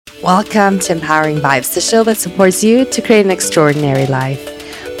Welcome to Empowering Vibes, the show that supports you to create an extraordinary life.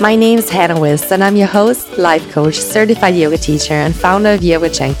 My name is Hannah Wiss, and I'm your host, life coach, certified yoga teacher, and founder of Yoga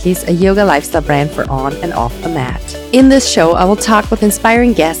Junkies, a yoga lifestyle brand for on and off the mat. In this show, I will talk with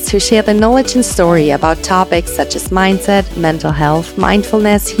inspiring guests who share their knowledge and story about topics such as mindset, mental health,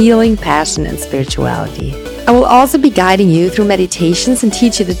 mindfulness, healing, passion, and spirituality. I will also be guiding you through meditations and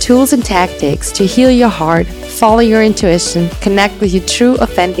teach you the tools and tactics to heal your heart, follow your intuition, connect with your true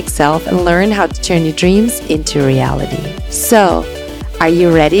authentic self, and learn how to turn your dreams into reality. So, are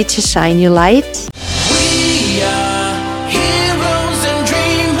you ready to shine your light? We are heroes and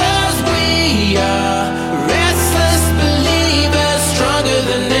dreamers. We are restless believers, stronger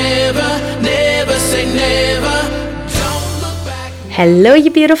than ever. Never say never. Don't look back. Hello,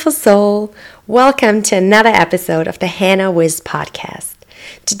 you beautiful soul. Welcome to another episode of the Hannah Wiss podcast.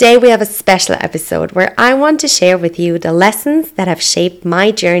 Today we have a special episode where I want to share with you the lessons that have shaped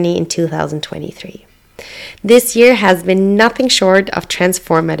my journey in 2023. This year has been nothing short of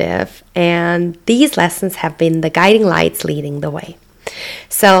transformative, and these lessons have been the guiding lights leading the way.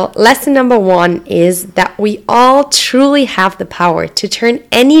 So, lesson number one is that we all truly have the power to turn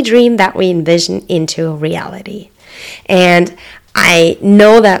any dream that we envision into a reality. And I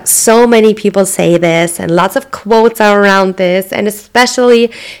know that so many people say this, and lots of quotes are around this, and especially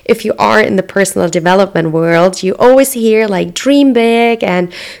if you are in the personal development world, you always hear like dream big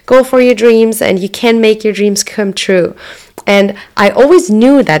and go for your dreams and you can make your dreams come true. And I always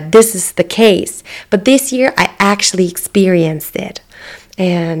knew that this is the case, but this year I actually experienced it.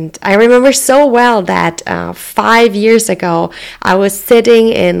 And I remember so well that 5 years ago, I was sitting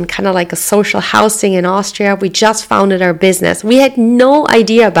in kind of like a social housing in Austria. We just founded our business. We had no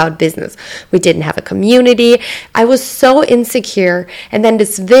idea about business. We didn't have a community. I was so insecure. And then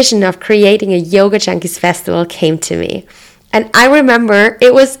this vision of creating a Yoga Junkies festival came to me. And I remember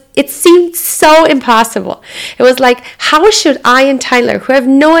it seemed so impossible. It was like, how should I and Tyler, who have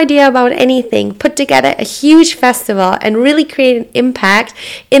no idea about anything, put together a huge festival and really create an impact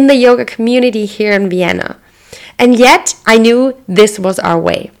in the yoga community here in Vienna? And yet, I knew this was our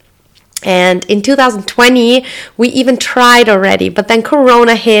way. And in 2020, we even tried already, but then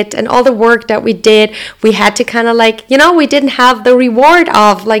Corona hit and all the work that we did, we had to kind of like, we didn't have the reward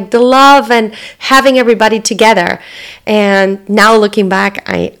of like the love and having everybody together. And now looking back,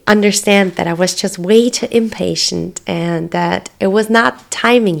 I understand that I was just way too impatient and that it was not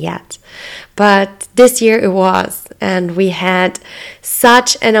timing yet. But this year it was, and we had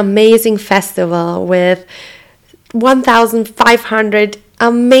such an amazing festival with 1,500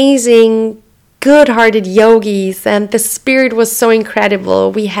 amazing, good-hearted yogis, and the spirit was so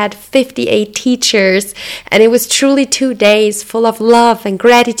incredible. We had 58 teachers, and it was truly 2 days full of love and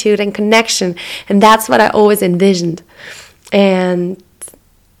gratitude and connection, and that's what I always envisioned. And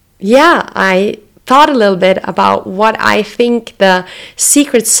yeah, I thought a little bit about what I think the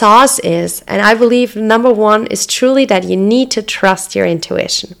secret sauce is, and I believe number one is truly that you need to trust your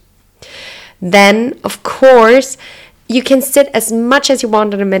intuition. Then, of course, you can sit as much as you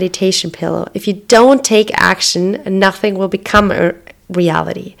want on a meditation pillow. If you don't take action, nothing will become a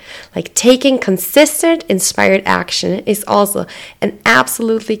reality. Like taking consistent, inspired action is also an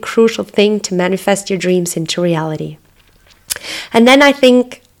absolutely crucial thing to manifest your dreams into reality. And then I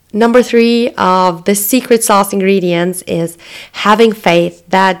think number 3 of the secret sauce ingredients is having faith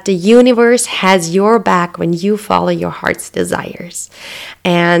that the universe has your back when you follow your heart's desires.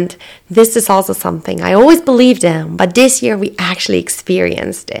 And this is also something I always believed in, but this year we actually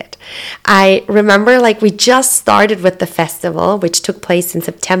experienced it. I remember we just started with the festival, which took place in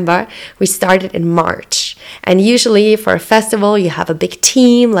September. We started in March. And usually for a festival, you have a big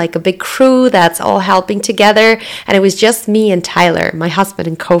team, like a big crew that's all helping together. And it was just me and Tyler, my husband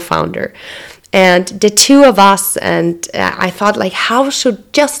and co-founder. And the two of us, and I thought how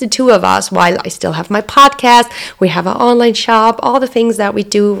should just the two of us, while I still have my podcast, we have an online shop, all the things that we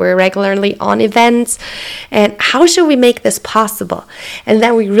do, we're regularly on events, and how should we make this possible? And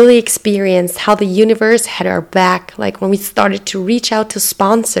then we really experienced how the universe had our back. When we started to reach out to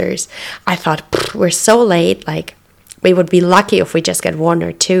sponsors, I thought, we're so late, we would be lucky if we just get 1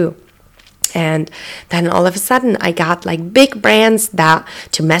 or 2. And then all of a sudden I got big brands that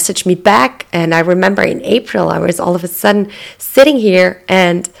to message me back. And I remember in April, I was all of a sudden sitting here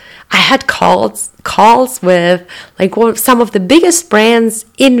and I had calls with some of the biggest brands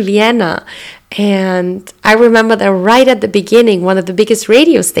in Vienna. And I remember that right at the beginning, one of the biggest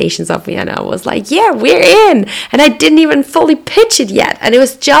radio stations of Vienna was yeah, we're in. And I didn't even fully pitch it yet. And it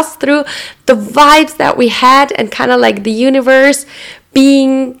was just through the vibes that we had and kind of the universe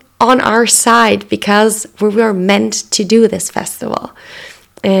being on our side because we were meant to do this festival.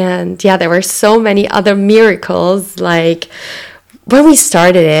 And yeah, there were so many other miracles. Like when we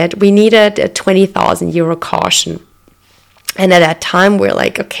started it, we needed a 20,000 euro caution. And at that time, we're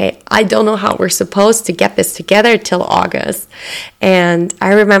like, okay, I don't know how we're supposed to get this together till August. And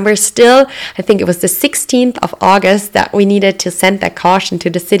I remember still, I think it was the 16th of August that we needed to send that caution to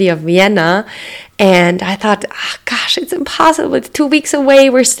the city of Vienna. And I thought, oh, gosh, it's impossible. It's 2 weeks away.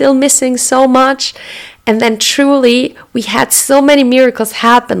 We're still missing so much. And then truly, we had so many miracles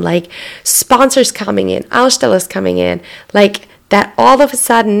happen, like sponsors coming in, Ausstellers coming in, like that all of a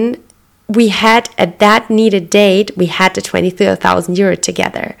sudden, we had at that needed date, we had the 23,000 euro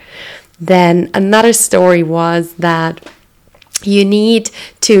together. Then another story was that you need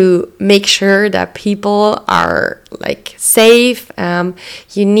to make sure that people are like safe.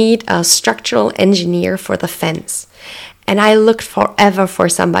 You need a structural engineer for the fence. And I looked forever for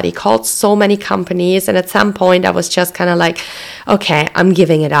somebody, called so many companies. And at some point I was just kind of like, okay, I'm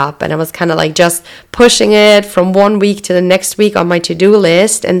giving it up. And I was kind of like just pushing it from 1 week to the next week on my to-do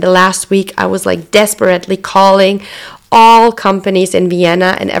list. And the last week I was like desperately calling all companies in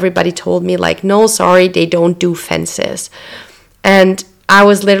Vienna. And everybody told me like, no, sorry, they don't do fences. And I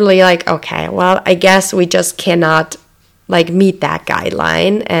was literally like, okay, well, I guess we just cannot like meet that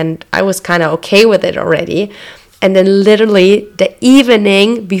guideline. And I was kind of okay with it already. And then literally the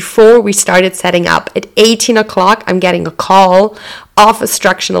evening before we started setting up at 18 o'clock, I'm getting a call of a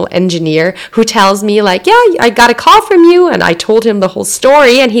structural engineer who tells me like, yeah, I got a call from you. And I told him the whole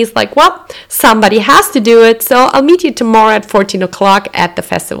story. And he's like, well, somebody has to do it. So I'll meet you tomorrow at 14 o'clock at the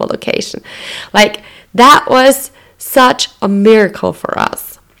festival location. Like that was such a miracle for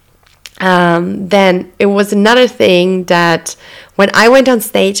us. Then it was another thing that when I went on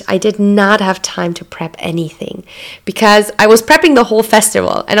stage, I did not have time to prep anything because I was prepping the whole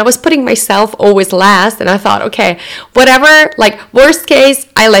festival and I was putting myself always last. And I thought, okay, whatever, like worst case,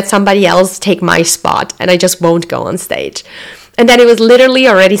 I let somebody else take my spot and I just won't go on stage. And then it was literally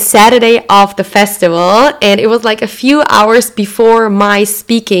already Saturday of the festival and it was like a few hours before my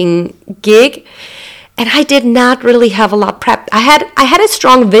speaking gig. And I did not really have a lot prepped. I had a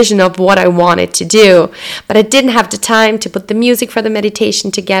strong vision of what I wanted to do, but I didn't have the time to put the music for the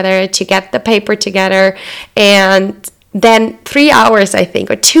meditation together, to get the paper together. And then 3 hours, I think,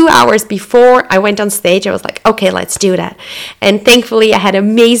 or 2 hours before I went on stage, I was like, okay, let's do that. And thankfully, I had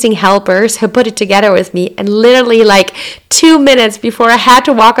amazing helpers who put it together with me. And literally like 2 minutes before I had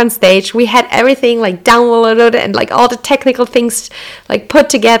to walk on stage, we had everything like downloaded and like all the technical things like put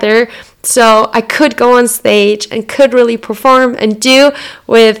together. So I could go on stage and could really perform and do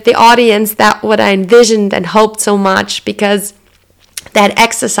with the audience that what I envisioned and hoped so much, because that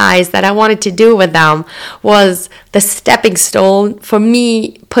exercise that I wanted to do with them was the stepping stone for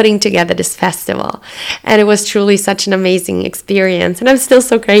me putting together this festival. And it was truly such an amazing experience. And I'm still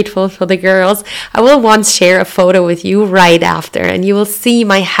so grateful for the girls. I will once share a photo with you right after, and you will see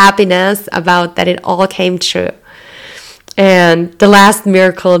my happiness about that it all came true. And the last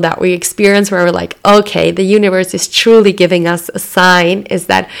miracle that we experienced where we're like, okay, the universe is truly giving us a sign, is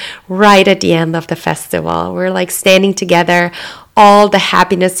that right at the end of the festival, we're like standing together, all the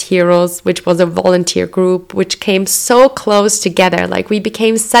Happiness Heroes, which was a volunteer group, which came so close together. Like we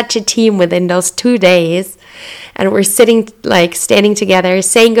became such a team within those 2 days. And we're sitting, like standing together,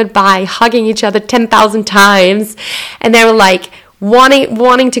 saying goodbye, hugging each other 10,000 times. And they were like,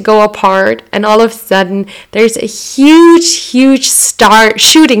 wanting to go apart, and all of a sudden there's a huge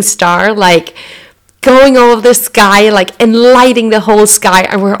shooting star like going over the sky, like enlightening the whole sky,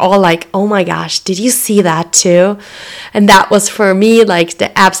 and we're all like, oh my gosh, did you see that too? And that was for me like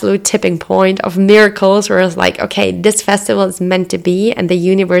the absolute tipping point of miracles, where I was like, okay, this festival is meant to be, and the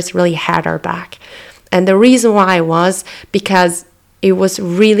universe really had our back. And the reason why was because it was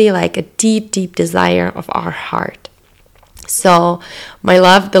really like a deep desire of our heart. So, my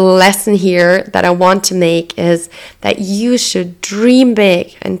love, the lesson here that I want to make is that you should dream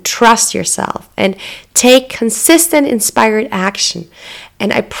big and trust yourself and take consistent, inspired action.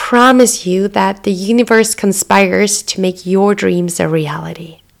 And I promise you that the universe conspires to make your dreams a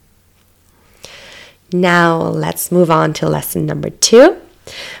reality. Now, let's move on to lesson number 2.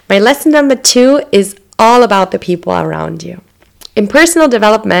 My lesson number 2 is all about the people around you. In personal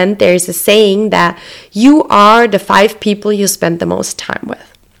development, there's a saying that you are the 5 people you spend the most time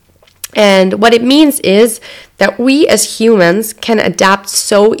with. And what it means is that we as humans can adapt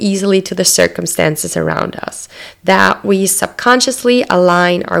so easily to the circumstances around us that we subconsciously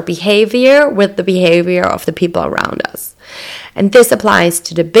align our behavior with the behavior of the people around us. And this applies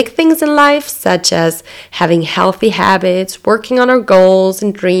to the big things in life, such as having healthy habits, working on our goals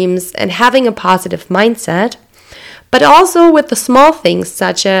and dreams, and having a positive mindset. but also with the small things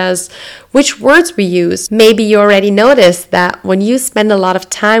such as which words we use. Maybe you already noticed that when you spend a lot of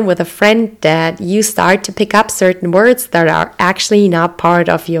time with a friend that you start to pick up certain words that are actually not part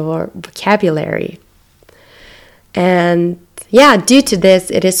of your vocabulary. And yeah, due to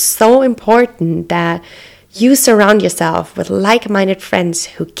this, it is so important that you surround yourself with like-minded friends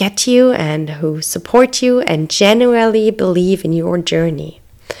who get you and who support you and genuinely believe in your journey.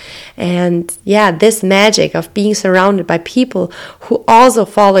 And yeah, this magic of being surrounded by people who also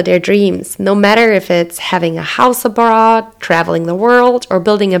follow their dreams, no matter if it's having a house abroad, traveling the world, or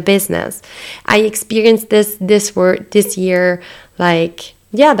building a business. I experienced this year,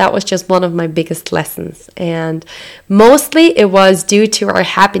 that was just one of my biggest lessons. And mostly it was due to our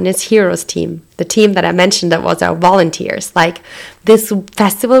Happiness Heroes team, the team that I mentioned that was our volunteers. This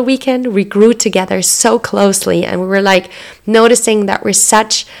festival weekend, we grew together so closely and we were noticing that we're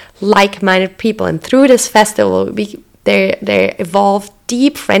such like-minded people. And through this festival, there evolved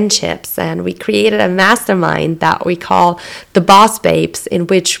deep friendships, and we created a mastermind that we call the Boss Babes, in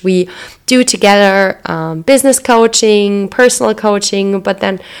which we do together business coaching, personal coaching, but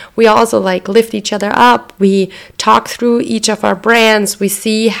then we also lift each other up. We talk through each of our brands. We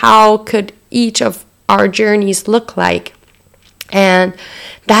see how could each of our journeys look like. And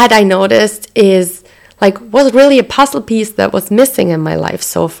that I noticed was really a puzzle piece that was missing in my life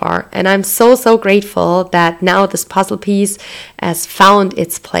so far. And I'm so grateful that now this puzzle piece has found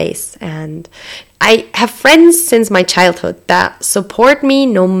its place. And I have friends since my childhood that support me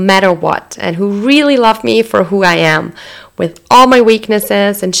no matter what, and who really love me for who I am, with all my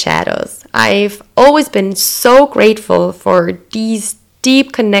weaknesses and shadows. I've always been so grateful for these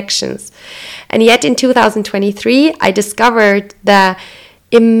deep connections. And yet in 2023, I discovered the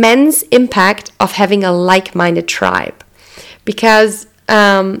immense impact of having a like-minded tribe, because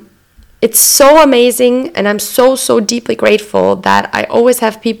it's so amazing, and I'm so deeply grateful that I always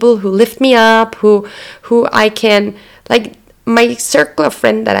have people who lift me up, who I can, my circle of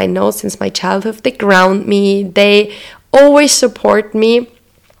friends that I know since my childhood, they ground me, they always support me.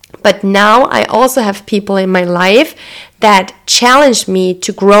 But now I also have people in my life that challenge me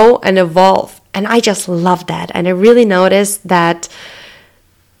to grow and evolve, and I just love that. And I really noticed that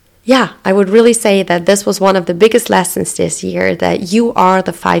I would really say that this was one of the biggest lessons this year, that you are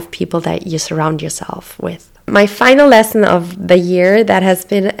the 5 people that you surround yourself with. My final lesson of the year that has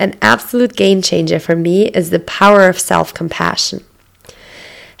been an absolute game changer for me is the power of self-compassion.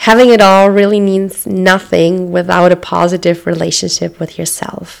 Having it all really means nothing without a positive relationship with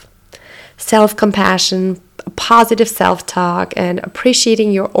yourself. Self-compassion, positive self-talk, and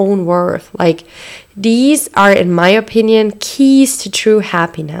appreciating your own worth. These are, in my opinion, keys to true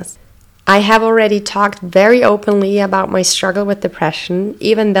happiness. I have already talked very openly about my struggle with depression,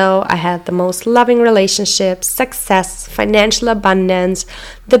 even though I had the most loving relationships, success, financial abundance,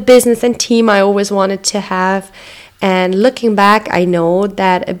 the business and team I always wanted to have. And looking back, I know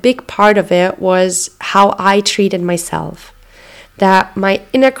that a big part of it was how I treated myself. That my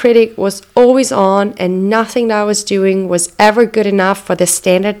inner critic was always on, and nothing that I was doing was ever good enough for the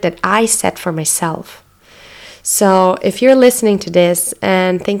standard that I set for myself. So if you're listening to this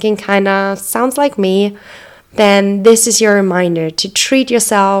and thinking kind of sounds like me, then this is your reminder to treat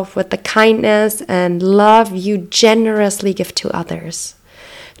yourself with the kindness and love you generously give to others.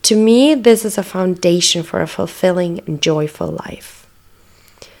 To me, this is a foundation for a fulfilling and joyful life.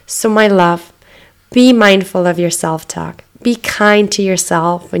 So my love, be mindful of your self-talk. Be kind to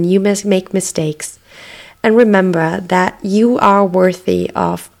yourself when you make mistakes. And remember that you are worthy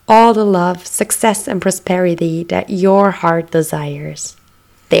of all the love, success, and prosperity that your heart desires.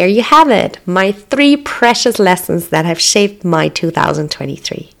 There you have it, my 3 precious lessons that have shaped my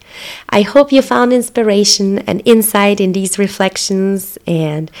 2023. I hope you found inspiration and insight in these reflections.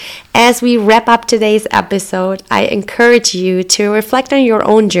 And as we wrap up today's episode, I encourage you to reflect on your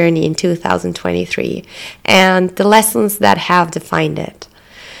own journey in 2023 and the lessons that have defined it.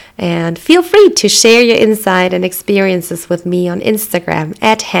 And feel free to share your insight and experiences with me on Instagram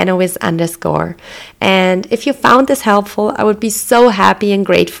 @hannahwiz_. And if you found this helpful, I would be so happy and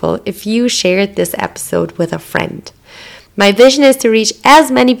grateful if you shared this episode with a friend. My vision is to reach as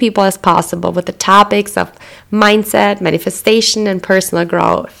many people as possible with the topics of mindset, manifestation, and personal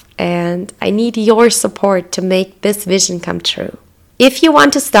growth. And I need your support to make this vision come true. If you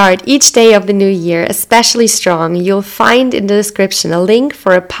want to start each day of the new year especially strong, you'll find in the description a link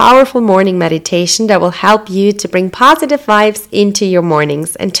for a powerful morning meditation that will help you to bring positive vibes into your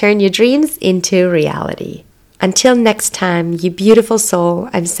mornings and turn your dreams into reality. Until next time, you beautiful soul,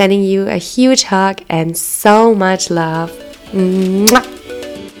 I'm sending you a huge hug and so much love. Mwah!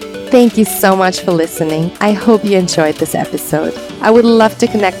 Thank you so much for listening. I hope you enjoyed this episode. I would love to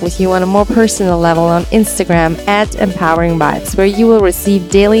connect with you on a more personal level on Instagram at Empowering Vibes, where you will receive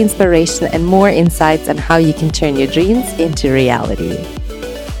daily inspiration and more insights on how you can turn your dreams into reality.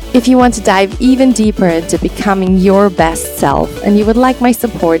 If you want to dive even deeper into becoming your best self and you would like my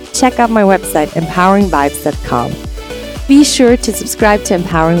support, check out my website, empoweringvibes.com. Be sure to subscribe to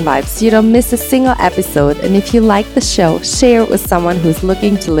Empowering Vibes so you don't miss a single episode. And if you like the show, share it with someone who's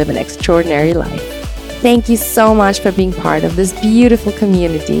looking to live an extraordinary life. Thank you so much for being part of this beautiful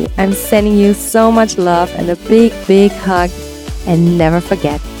community. I'm sending you so much love and a big, big hug. And never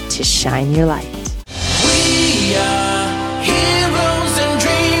forget to shine your light.